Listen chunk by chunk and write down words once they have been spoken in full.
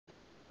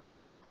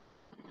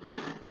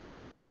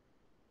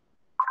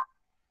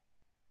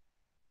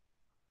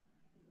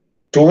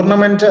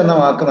Tournament എന്ന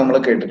വാക്ക് നമ്മൾ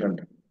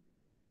കേട്ടിട്ടുണ്ട്.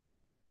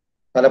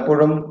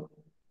 പലപ്പോഴും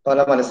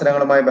പല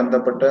മത്സരങ്ങളുമായി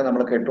ബന്ധപ്പെട്ട്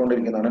നമ്മൾ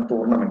കേട്ടുകൊണ്ടിരിക്കുന്നതാണ്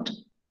ടൂർണമെന്റ്.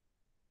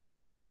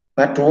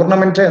 ആ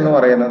ടൂർണമെന്റ് എന്ന്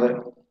പറയുന്നത്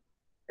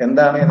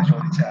എന്താണ് എന്ന്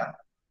ചോദിച്ചാൽ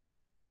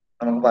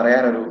നമുക്ക്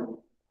പറയാനൊരു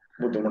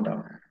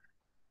ബുദ്ധിമുട്ടാണ്.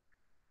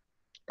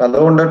 അപ്പൊ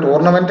അതുകൊണ്ട്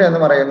ടൂർണമെന്റ് എന്ന്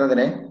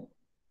പറയുന്നതിനെ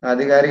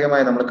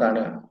ആധികാരികമായി നമ്മൾ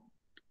കാണുക.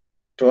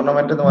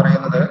 ടൂർണമെന്റ് എന്ന്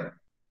പറയുന്നത്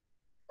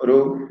ഒരു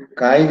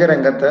കായിക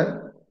രംഗത്ത്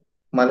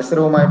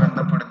മത്സരവുമായി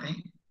ബന്ധപ്പെടുത്തി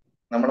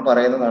നമ്മൾ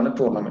പറയുന്നതാണ്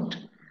ടൂർണമെന്റ്,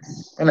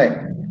 അല്ലേ?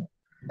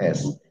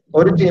 യെസ്.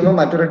 ഒരു ടീം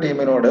മറ്റൊരു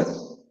ടീമിനോട്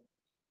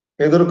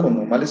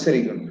എതിർക്കുന്നു,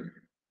 മത്സരിക്കുന്നു,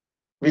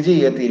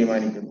 വിജയിയെ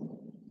തീരുമാനിക്കുന്നു.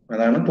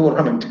 അതാണ്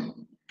ടൂർണമെന്റ്.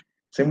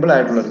 സിമ്പിൾ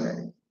ആയിട്ടുള്ള ഒരു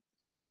കാര്യം.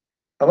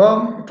 അപ്പോൾ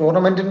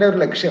ടൂർണമെന്റിന്റെ ഒരു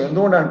ലക്ഷ്യം,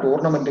 എന്തുകൊണ്ടാണ്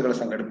ടൂർണമെന്റുകൾ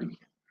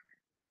സംഘടിപ്പിക്കുക?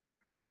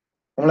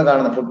 നമ്മൾ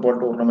കാണുന്ന ഫുട്ബോൾ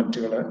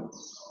ടൂർണമെന്റുകൾ,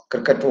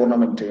 ക്രിക്കറ്റ്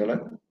ടൂർണമെന്റുകൾ,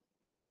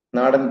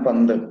 നാടൻ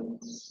പന്ത്,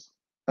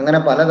 അങ്ങനെ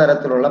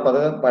പലതരത്തിലുള്ള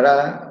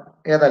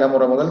പഴയ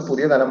തലമുറ മുതൽ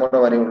പുതിയ തലമുറ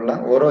വരെയുള്ള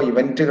ഓരോ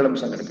ഇവന്റുകളും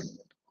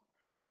സംഘടിപ്പിക്കുന്നു.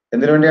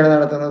 എന്തിനു വേണ്ടിയാണ്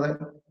നടത്തുന്നത്?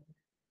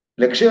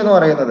 ലക്ഷ്യം എന്ന്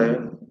പറയുന്നത്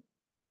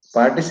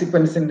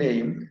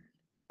പാർട്ടിസിപ്പൻസിന്റെയും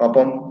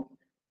ഒപ്പം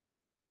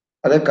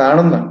അത്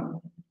കാണുന്ന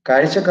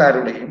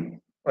കാഴ്ചക്കാരുടെയും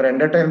ഒരു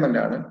എന്റർടൈൻമെന്റ്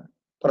ആണ്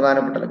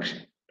പ്രധാനപ്പെട്ട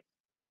ലക്ഷ്യം.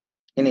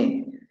 ഇനി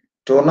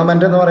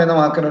ടൂർണമെന്റ് എന്ന് പറയുന്ന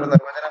വാക്കിനൊരു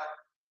നിർവചനം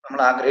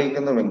നമ്മൾ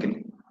ആഗ്രഹിക്കുന്നുവെങ്കിൽ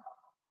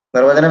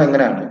നിർവചനം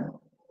എങ്ങനെയാണ്?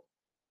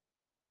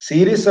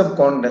 Series of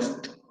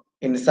contest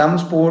in some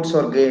sports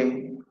or game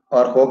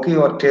or hockey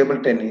or table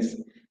tennis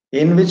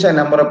in which a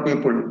number of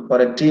people or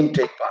a team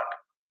take part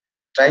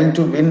trying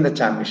to win the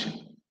championship.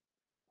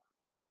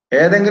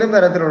 ഏതെങ്കിലും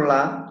തരത്തിലുള്ള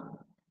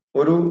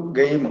ഒരു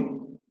ഗെയിം,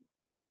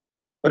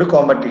 ഒരു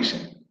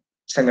കോമ്പറ്റീഷൻ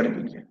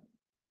സംഘടിപ്പിക്കുക,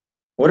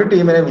 ഒരു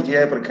ടീമിനെ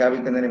വിജയമായി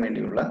പ്രഖ്യാപിക്കുന്നതിന്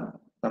വേണ്ടിയുള്ള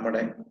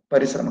നമ്മുടെ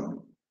പരിശ്രമം,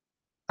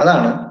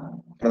 അതാണ്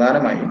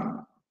പ്രധാനമായും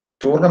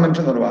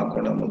ടൂർണമെന്റ് എന്നൊരു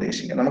വാക്കുകൊണ്ട് നമ്മൾ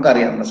ഉദ്ദേശിക്കുന്നത്.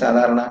 നമുക്കറിയാം, നമ്മൾ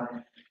സാധാരണ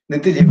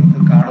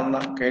നിത്യജീവിതത്തിൽ കാണുന്ന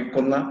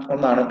കേൾക്കുന്ന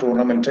ഒന്നാണ്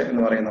ടൂർണമെന്റ്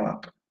എന്ന് പറയുന്ന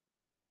വാക്ക്,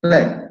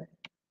 അല്ലേ?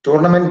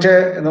 ടൂർണമെന്റ്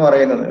എന്ന്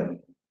പറയുന്നത്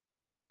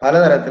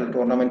പലതരത്തിൽ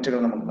ടൂർണമെന്റുകൾ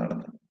നമുക്ക്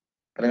നടത്താം,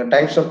 അല്ലെങ്കിൽ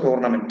ടൈപ്സ് ഓഫ്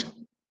ടൂർണമെന്റ്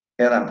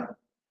ഏതാണ്?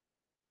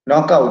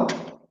 നോക്കൌട്ട്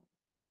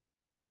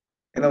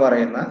എന്ന്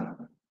പറയുന്ന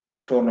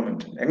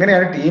ടൂർണമെന്റ്.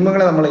 എങ്ങനെയാണ്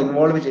ടീമുകളെ നമ്മൾ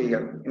ഇൻവോൾവ് ചെയ്യുക,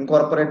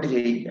 ഇൻകോർപ്പറേറ്റ്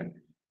ചെയ്യുക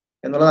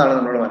എന്നുള്ളതാണ്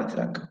നമ്മൾ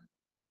മനസ്സിലാക്കുക.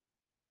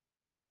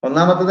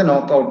 ഒന്നാമത്തത്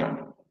നോക്കൌട്ടാണ്.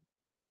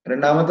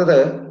 രണ്ടാമത്തത്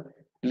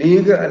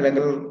ലീഗ്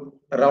അല്ലെങ്കിൽ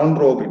റൗണ്ട്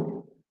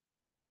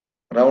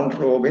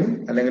റോബിൻ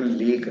അല്ലെങ്കിൽ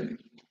ലീഗ്.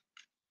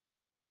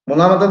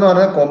 മൂന്നാമത്തെന്ന്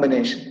പറയുന്നത്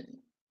കോമ്പിനേഷൻ.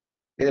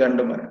 ഇത്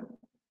രണ്ടും വരാം.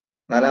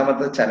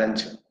 നാലാമത്തത്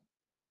ചലഞ്ച്.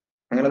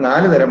 അങ്ങനെ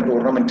 4 തരം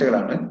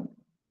ടൂർണമെന്റുകളാണ്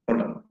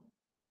ഉള്ളത്.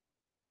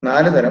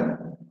 4 തരം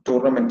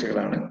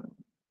ടൂർണമെന്റുകളാണ്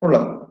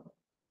ഉള്ളത്.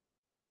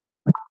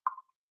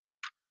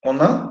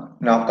 ഒന്ന്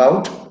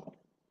knockout,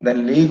 then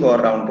league or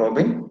round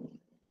Robin,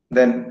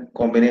 then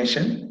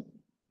combination,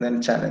 then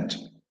challenge.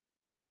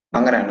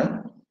 അങ്ങനെയാണ്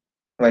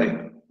വരിക.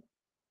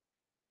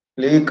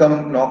 League come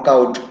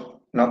knockout,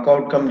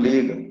 knockout come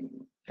league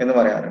എന്ന്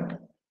പറയാറുണ്ട്,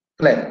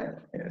 അല്ലേ?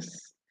 യെസ്.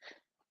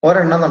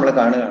 ഒരെണ്ണം നമ്മൾ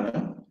കാണുകയാണ്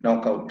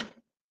നോക്കൌട്ട്.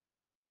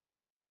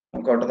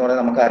 നോക്കൌട്ട് എന്ന്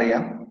പറയുന്നത്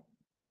നമുക്കറിയാം,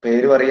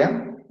 പേരും അറിയാം,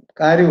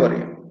 കാര്യവും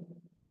അറിയാം.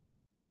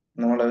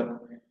 നമ്മൾ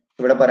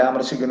ഇവിടെ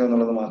പരാമർശിക്കുന്നു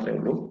എന്നുള്ളത് മാത്രമേ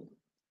ഉള്ളൂ.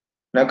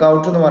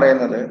 നോക്കൌട്ട് എന്ന്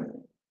പറയുന്നത്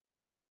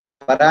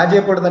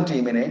പരാജയപ്പെടുന്ന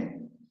ടീമിനെ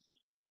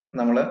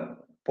നമ്മൾ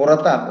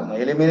പുറത്താക്കുന്ന,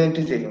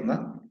 എലിമിനേറ്റ് ചെയ്യുന്ന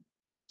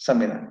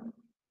സംവിധാനം.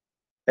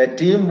 A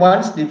team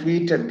once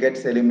defeated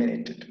gets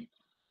eliminated.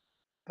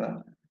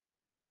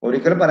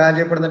 ഒരിക്കൽ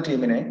പരാജയപ്പെടുന്ന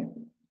ടീമിനെ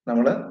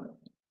നമ്മൾ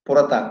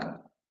പുറത്താക്കും.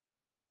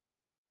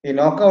 ഈ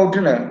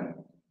നോക്കൌട്ടിന്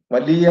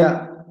വലിയ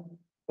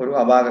ഒരു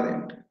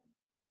അപാകതയുണ്ട്.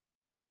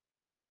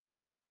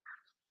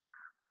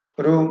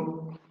 ഒരു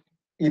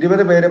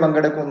 20 പേര്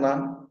പങ്കെടുക്കുന്ന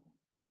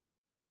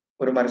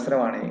ഒരു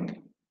മത്സരമാണ് എങ്കിൽ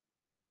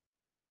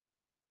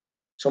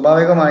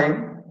സ്വാഭാവികമായും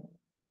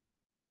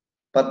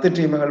 10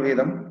 ടീമുകൾ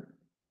വീതം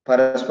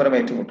പരസ്പരം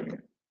ഏറ്റുമുട്ടുക.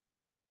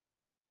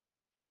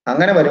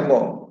 അങ്ങനെ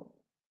വരുമ്പോൾ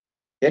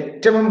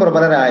ഏറ്റവും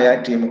പ്രബലരായ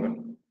ടീമുകൾ,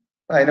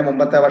 അതിന്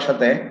മുമ്പത്തെ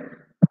വർഷത്തെ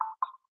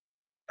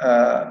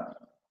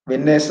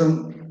വിന്നേഴ്സും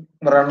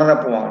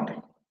റണ്ണറപ്പും ആവട്ടെ,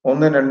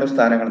 1-2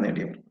 സ്ഥാനങ്ങൾ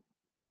നേടിയവർ,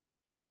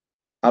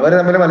 അവർ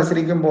തമ്മിൽ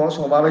മത്സരിക്കുമ്പോൾ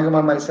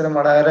സ്വാഭാവികമായ മത്സരം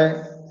വളരെ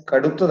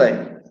കടുത്തതായി.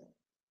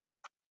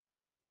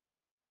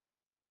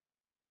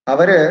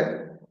 അവര്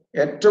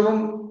ഏറ്റവും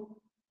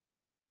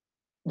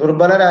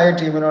ദുർബലരായ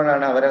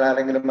ടീമിനോടാണ്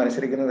അവരാരെങ്കിലും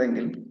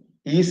മത്സരിക്കുന്നതെങ്കിൽ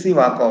ഈസി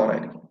വാക്ക് ഓവർ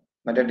ആയിരിക്കും.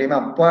 മറ്റേ ടീം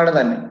അപ്പാടെ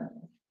തന്നെ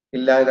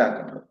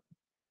ഇല്ലാതാക്കപ്പെടും,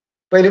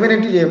 ഇപ്പൊ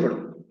എലിമിനേറ്റ് ചെയ്യപ്പെടും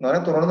എന്ന്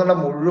പറഞ്ഞാൽ തുടർന്നുള്ള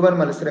മുഴുവൻ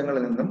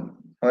മത്സരങ്ങളിൽ നിന്നും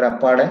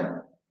അവരപ്പാടെ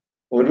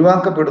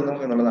ഒഴിവാക്കപ്പെടുന്നു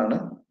എന്നുള്ളതാണ്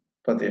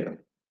പ്രത്യേകത.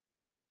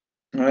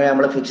 അങ്ങനെ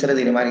നമ്മൾ ഫിക്സർ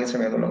തീരുമാനിക്കുന്ന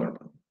സമയത്തുള്ള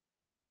കുഴപ്പം.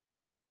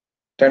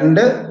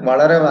 2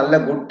 വളരെ നല്ല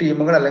ഗുഡ്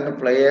ടീമുകൾ അല്ലെങ്കിൽ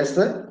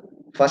പ്ലേയേഴ്സ്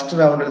ഫസ്റ്റ്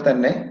റൗണ്ടിൽ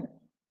തന്നെ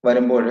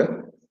വരുമ്പോൾ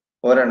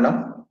ഒരെണ്ണം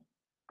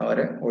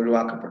അവര്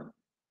ഒഴിവാക്കപ്പെടും.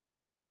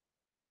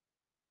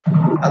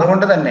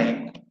 അതുകൊണ്ട് തന്നെ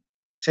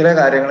ചില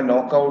കാര്യങ്ങൾ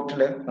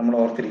നോക്കൌട്ടിൽ നമ്മൾ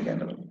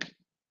ഓർത്തിരിക്കേണ്ടതുണ്ട്.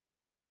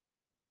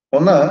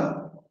 ഒന്ന്,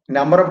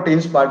 നമ്പർ ഓഫ്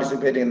ടീംസ്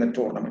പാർട്ടിസിപ്പേറ്റ് ചെയ്യുന്ന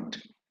ടൂർണമെന്റ്.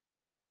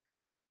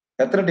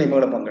 എത്ര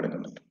ടീമുകൾ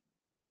പങ്കെടുക്കുന്നുണ്ട്?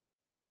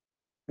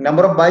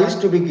 number of byes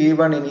to be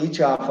given in each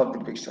half of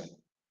the fixture.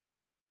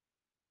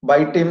 By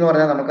team എന്ന്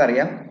പറഞ്ഞാൽ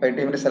നമുക്കറിയാം, ബൈ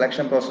ടീമിന്റെ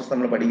സെലക്ഷൻ പ്രോസസ്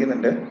നമ്മൾ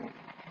പഠിക്കുന്നുണ്ട്.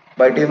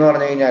 ബൈ ടീം എന്ന്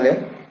പറഞ്ഞു കഴിഞ്ഞാൽ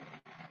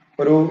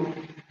ഒരു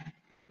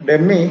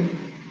dummy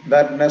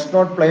that does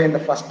not play in the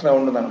first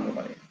round എന്നാണ് നമ്മൾ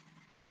പറയുന്നത്.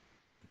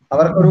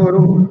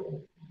 അവർക്കൊരു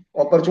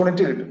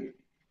ഓപ്പർച്യൂണിറ്റി കിട്ടും,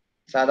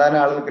 സാധാരണ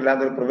ആളുകൾക്ക്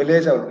ഇല്ലാത്ത ഒരു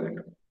പ്രിവിലേജ് അവർക്ക്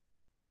കിട്ടും,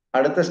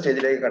 അടുത്ത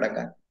സ്റ്റേജിലേക്ക്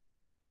കടക്കാൻ.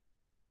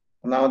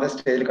 ഒന്നാമത്തെ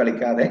സ്റ്റേജിൽ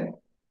കളിക്കാതെ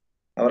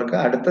അവർക്ക്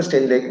അടുത്ത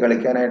സ്റ്റേജിലേക്ക്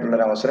കളിക്കാനായിട്ടുള്ള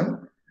ഒരു അവസരം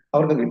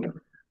അവർക്ക് കിട്ടും.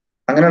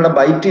 അങ്ങനെയുള്ള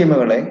ബൈ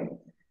ടീമുകളെ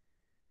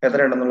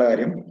എത്രയുണ്ടെന്നുള്ള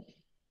കാര്യം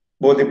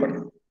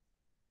ബോധ്യപ്പെടണം.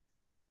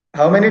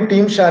 How many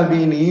team shall be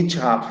in each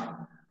half,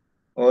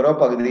 ഓരോ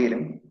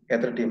പകുതിയിലും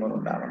എത്ര ടീമുകൾ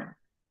ഉണ്ടാവണം.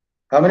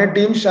 How many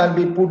team shall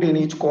be put in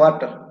each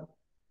quarter,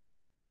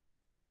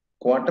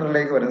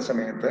 ക്വാർട്ടറിലേക്ക് വരുന്ന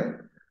സമയത്ത്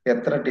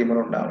എത്ര ടീമുകൾ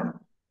ഉണ്ടാവണം.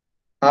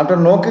 After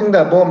knocking the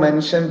above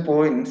mention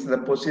points the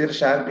procedure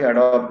shall be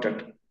adopted.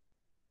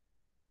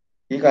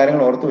 ഈ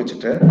കാര്യങ്ങൾ ഓർത്തു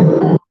വെച്ചിട്ട്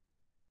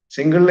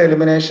single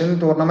elimination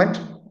tournament,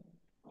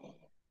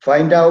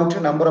 find out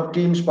number of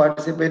teams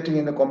participating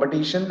in the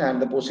competition and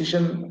the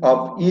position of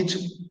each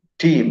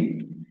team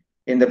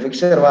in the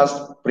fixture was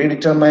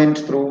predetermined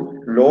through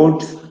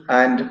loads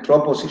and throw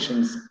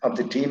positions of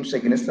the teams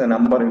against the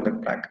number in the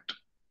bracket.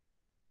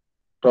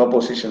 Throw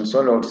positions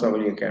or loads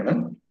വഴിയൊക്കെയാണ്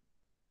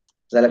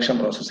selection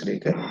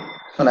പ്രോസസ്സിലേക്ക്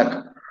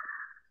നടക്കുക.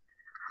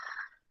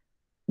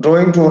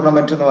 Drawing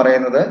tournament എന്ന്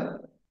പറയുന്നത്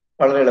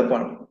വളരെ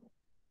എളുപ്പമാണ്.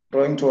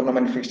 Drawing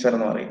tournament fixture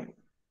എന്ന് പറയും.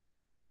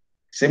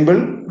 Simple,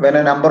 when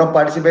a number of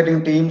participating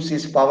teams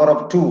is power of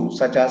 2,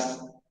 such as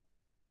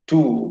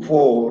 2,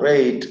 4,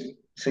 8,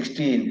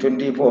 16,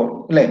 24,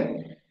 അല്ലേ?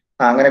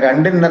 അങ്ങനെ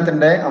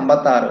രണ്ടെണ്ണത്തിന്റെ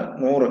 56,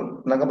 100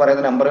 എന്നൊക്കെ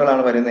പറയുന്ന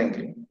നമ്പറുകളാണ്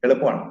വരുന്നതെങ്കിൽ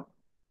എളുപ്പമാണ്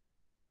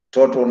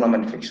ഡ്രോ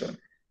ടൂർണമെന്റ് ഫിക്സർ.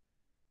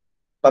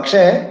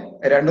 പക്ഷേ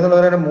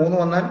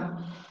 2 വന്നാൽ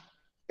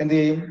എന്ത്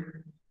ചെയ്യും?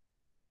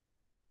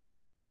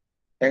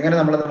 എങ്ങനെ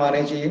നമ്മളത്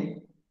മാനേജ് ചെയ്യും?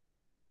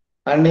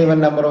 അൺഈവൻ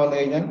നമ്പർ വന്നു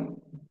കഴിഞ്ഞാൽ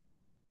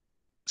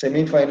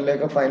സെമി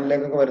ഫൈനലിലേക്കോ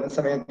ഫൈനലിലേക്കൊക്കെ വരുന്ന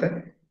സമയത്ത്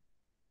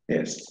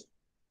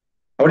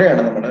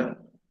അവിടെയാണ് നമ്മൾ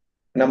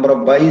number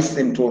of bias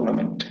in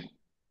tournament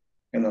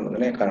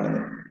എന്നുള്ളതിനെ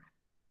കാണുന്നത്.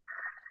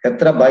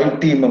 എത്ര ബൈ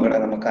ടീമുകളെ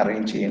നമുക്ക്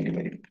അറേഞ്ച് ചെയ്യേണ്ടി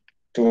വരും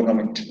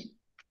ടൂർണമെന്റ്.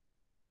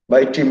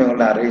 ബൈ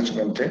ടീമുകളുടെ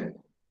അറേഞ്ച്മെന്റ്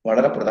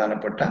വളരെ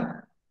പ്രധാനപ്പെട്ട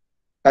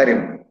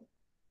കാര്യമാണ്.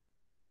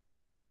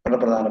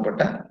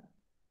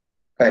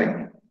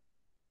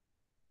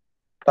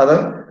 അത്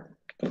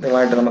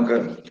കൃത്യമായിട്ട് നമുക്ക്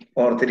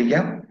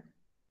ഓർത്തിരിക്കാം.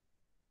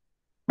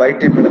 ബൈ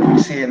ടീമുകളെ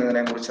ഫിക്സ്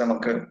ചെയ്യുന്നതിനെ കുറിച്ച്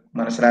നമുക്ക്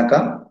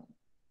മനസ്സിലാക്കാം.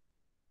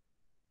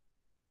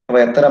 അപ്പൊ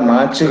എത്ര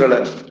മാച്ചുകൾ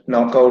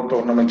നോക്കൌട്ട്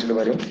ടൂർണമെന്റിൽ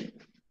വരും,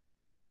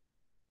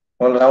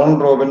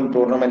 റൗണ്ട് റോബിൻ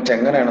ടൂർണമെന്റ്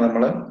എങ്ങനെയാണ്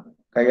നമ്മൾ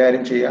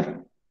കൈകാര്യം ചെയ്യുക,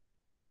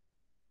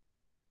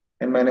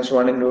 N-1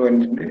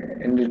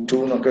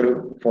 എന്നൊക്കെ ഒരു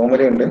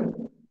ഫോർമുലയുണ്ട്.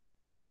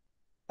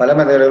 പല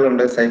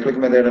മെത്തേഡുകളുണ്ട്.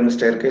 സൈക്ലിക് മെത്തേഡ് ഉണ്ട്,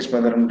 സ്റ്റെയർകേസ്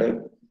മെത്തേഡ് ഉണ്ട്,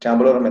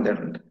 ടാബുലർ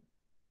മെത്തേഡ് ഉണ്ട്.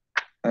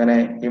 അങ്ങനെ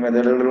ഈ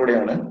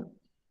മെത്തേഡുകളിലൂടെയാണ്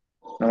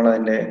നമ്മൾ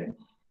അതിന്റെ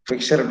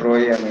ഫിക്സർ ഡ്രോ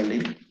ചെയ്യാൻ വേണ്ടി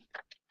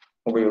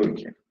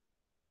ഉപയോഗിക്കുക.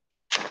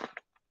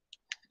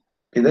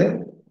 ഇത്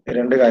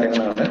 2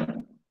 കാര്യങ്ങളാണ്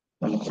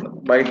നമുക്കുള്ളത്.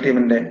 ബൈ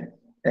ടീമിന്റെ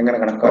എങ്ങനെ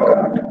കണക്കാക്കാൻ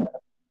പറ്റും,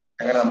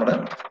 എങ്ങനെ നമ്മൾ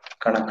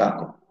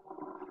കണക്കാക്കും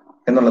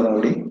എന്നുള്ളതും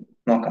കൂടി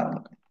നോക്കാം.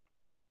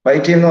 ബൈ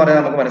ടീം എന്ന് പറയാൻ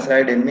നമുക്ക്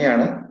മനസ്സിലായ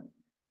ഡെമ്മിയാണ്.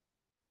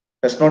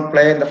 Does not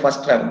play in the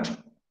first round,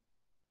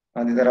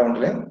 ആദ്യത്തെ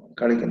റൗണ്ടിൽ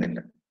കളിക്കുന്നില്ല,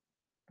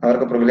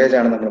 അവർക്ക് പ്രിവിലേജ്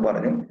ആണ് നമ്മൾ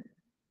പറഞ്ഞു.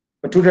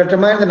 To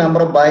determine the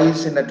number of byes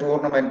in the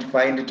tournament,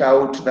 find it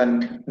out the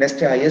next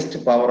highest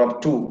power of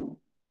 2.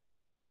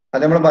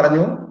 അത് നമ്മൾ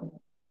പറഞ്ഞു.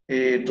 ഈ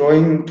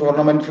ഡ്രോയിങ്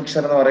ടൂർണമെന്റ്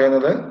ഫിക്സർ എന്ന്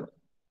പറയുന്നത്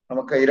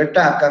നമുക്ക് ഇരട്ട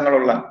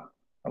അക്കങ്ങളുള്ള,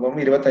 അപ്പം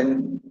 26,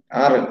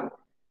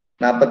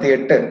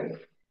 48,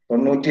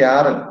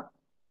 96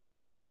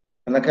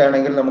 എന്നൊക്കെ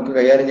ആണെങ്കിൽ നമുക്ക്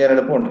കൈകാര്യം ചെയ്യാൻ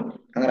എളുപ്പമുണ്ട്.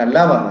 അങ്ങനെ അല്ല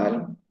വന്നാൽ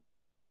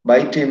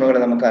ബൈ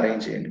ടീമുകളെ നമുക്ക്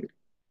അറേഞ്ച് ചെയ്യേണ്ടി വരും.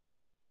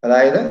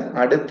 അതായത്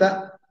അടുത്ത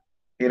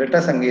ഇരട്ട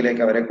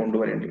സംഖ്യയിലേക്ക് അവരെ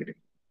കൊണ്ടുവരേണ്ടി വരും.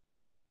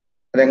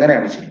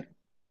 അതെങ്ങനെയാണ് ചെയ്യുക?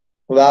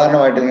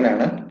 ഉദാഹരണമായിട്ട്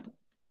ഇങ്ങനെയാണ്.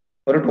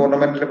 ഒരു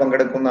ടൂർണമെന്റിൽ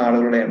പങ്കെടുക്കുന്ന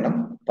ആളുകളുടെ എണ്ണം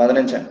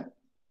 15 ആണ്.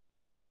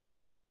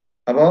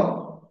 അപ്പോ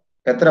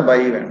എത്ര ബൈ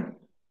വേണം?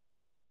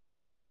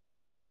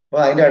 അപ്പൊ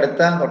അതിന്റെ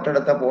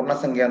തൊട്ടടുത്ത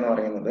പൂർണ്ണസംഖ്യ എന്ന്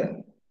പറയുന്നത്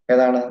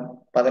ഏതാണ്?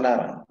 16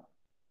 ആണ്,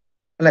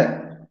 അല്ലെ?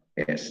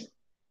 യെസ്.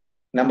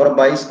 നമ്പർ ഓഫ്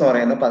ബൈസ് എന്ന്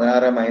പറയുന്നത്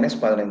 16 മൈനസ്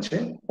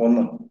 15 1,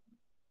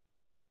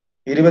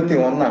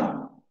 21 ആണ്,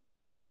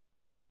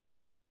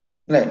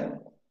 അല്ലെ?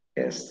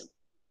 യെസ്.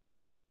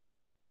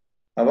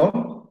 അപ്പം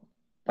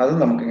അത്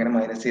നമുക്ക് ഇങ്ങനെ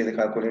മൈനസ് ചെയ്ത്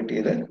കാൽക്കുലേറ്റ്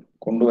ചെയ്ത്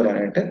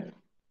കൊണ്ടുവരാനായിട്ട്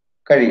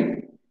കഴിയും.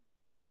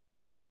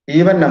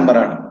 ഈവൻ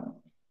നമ്പറാണ്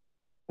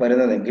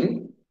വരുന്നതെങ്കിൽ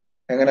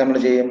എങ്ങനെ നമ്മൾ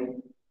ചെയ്യും?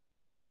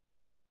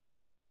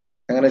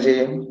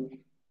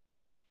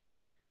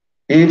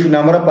 If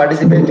number of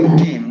participating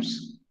teams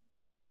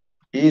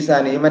is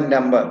an even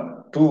number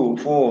 2,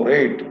 4,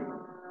 8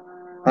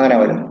 അങ്ങനെ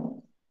വരുന്നു.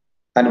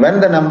 And when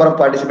the number of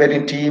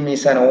participating team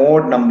is an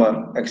odd number,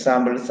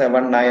 example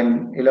 7, 9,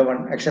 11,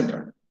 etc.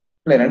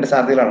 അല്ലെ? 2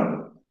 സാധ്യതകളാണ്.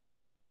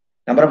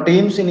 Number of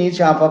teams in each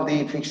half of the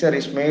fixture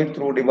is made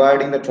through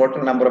dividing the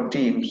total number of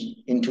teams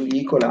into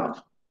equal half.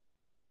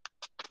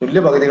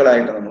 തുല്യ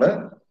പകുതികളായിട്ട് നമ്മൾ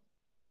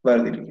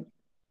വേർതിരിക്കും.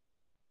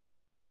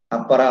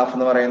 Upper half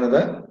എന്ന്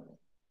പറയുന്നത്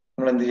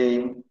നമ്മൾ എന്ത്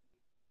ചെയ്യും?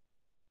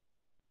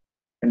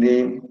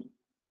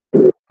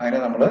 അതിനെ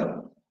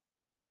നമ്മൾ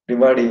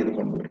ഡിവൈഡ് ചെയ്ത്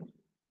കൊണ്ടുവരും.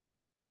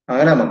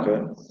 അങ്ങനെ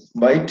നമുക്ക്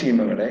വൈറ്റ്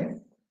ടീമുകളെ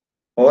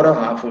ഓരോ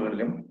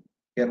ഹാഫുകളിലും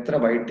എത്ര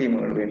വൈറ്റ്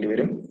ടീമുകൾ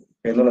വേണ്ടിവരും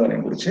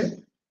എന്നുള്ളതിനെ കുറിച്ച്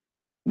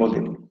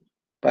ബോധ്യപ്പെടും.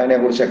 അപ്പൊ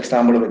അതിനെക്കുറിച്ച്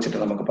എക്സാമ്പിൾ വെച്ചിട്ട്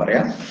നമുക്ക്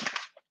പറയാം.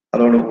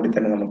 അതോടുകൂടി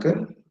തന്നെ നമുക്ക്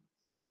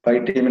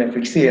വൈറ്റ് ടീമിനെ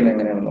ഫിക്സ് ചെയ്യുന്നത്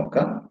എങ്ങനെയാണെന്ന്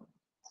നോക്കാം.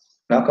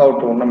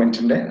 നോക്കൌട്ട്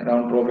ടൂർണമെന്റിന്റെ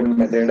റൗണ്ട് റോബിൻ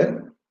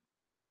മെത്തേഡ്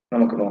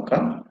നമുക്ക്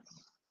നോക്കാം.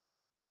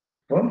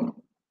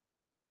 അപ്പോൾ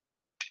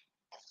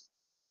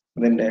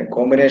ഇതിന്റെ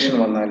കോമ്പിനേഷൻ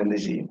വന്നാൽ എന്ത്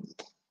ചെയ്യും?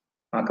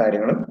 ആ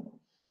കാര്യങ്ങളും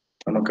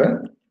നമുക്ക്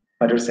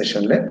മറ്റൊരു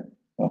സെഷനിൽ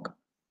നോക്കാം.